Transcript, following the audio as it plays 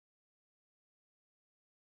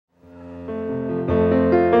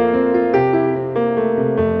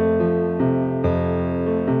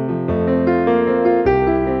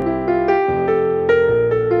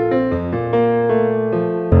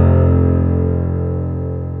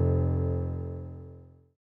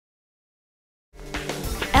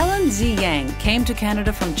Ziyang came to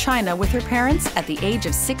Canada from China with her parents at the age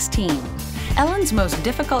of 16. Ellen's most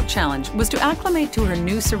difficult challenge was to acclimate to her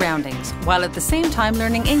new surroundings, while at the same time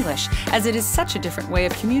learning English, as it is such a different way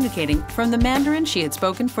of communicating from the Mandarin she had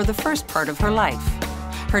spoken for the first part of her life.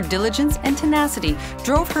 Her diligence and tenacity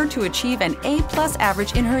drove her to achieve an A+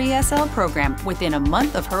 average in her ESL program within a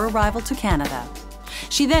month of her arrival to Canada.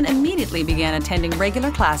 She then immediately began attending regular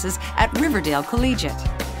classes at Riverdale Collegiate.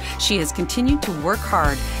 She has continued to work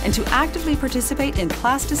hard and to actively participate in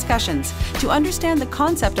class discussions to understand the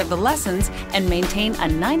concept of the lessons and maintain a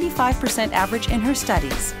 95% average in her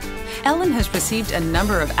studies. Ellen has received a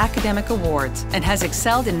number of academic awards and has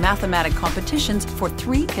excelled in mathematics competitions for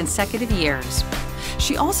 3 consecutive years.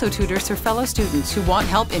 She also tutors her fellow students who want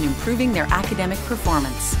help in improving their academic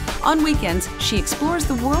performance. On weekends, she explores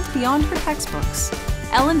the world beyond her textbooks.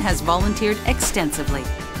 Ellen has volunteered extensively.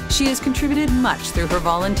 She has contributed much through her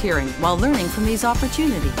volunteering while learning from these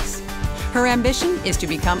opportunities. Her ambition is to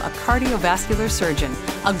become a cardiovascular surgeon,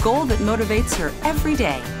 a goal that motivates her every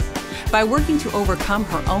day. By working to overcome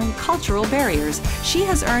her own cultural barriers, she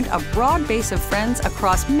has earned a broad base of friends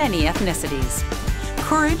across many ethnicities.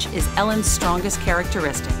 Courage is Ellen's strongest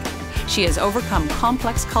characteristic. She has overcome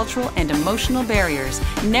complex cultural and emotional barriers,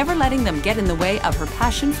 never letting them get in the way of her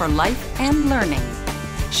passion for life and learning.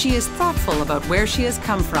 She is thoughtful about where she has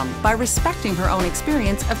come from by respecting her own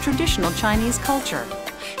experience of traditional Chinese culture.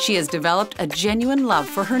 She has developed a genuine love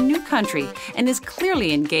for her new country and is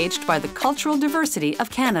clearly engaged by the cultural diversity of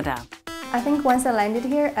Canada. I think once I landed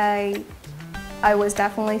here, I was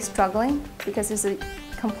definitely struggling because it's a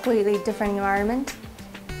completely different environment.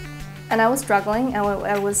 And I was struggling and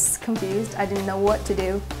I was confused. I didn't know what to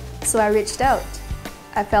do. So I reached out.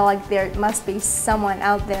 I felt like there must be someone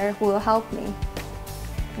out there who will help me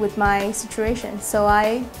with my situation. So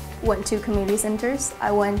I went to community centers.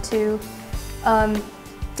 I went to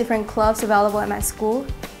different clubs available at my school,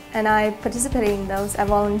 and I participated in those. I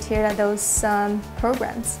volunteered at those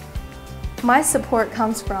programs. My support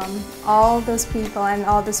comes from all those people and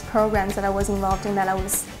all those programs that I was involved in, that I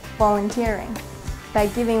was volunteering. By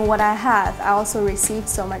giving what I have, I also received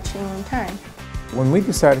so much in return. When we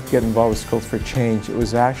decided to get involved with Skills for Change, it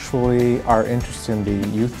was actually our interest in the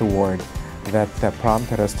Youth Award that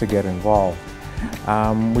prompted us to get involved.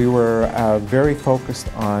 We were very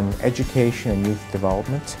focused on education and youth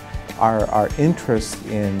development. Our interest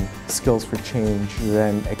in Skills for Change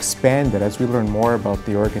then expanded as we learned more about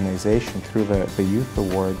the organization through the Youth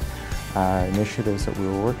Award initiatives that we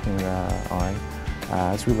were working on.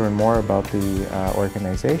 As we learned more about the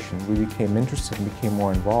organization, we became interested and became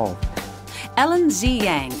more involved. Ellen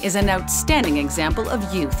Ziyang is an outstanding example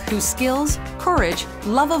of youth whose skills, courage,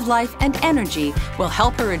 love of life, and energy will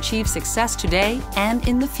help her achieve success today and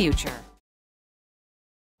in the future.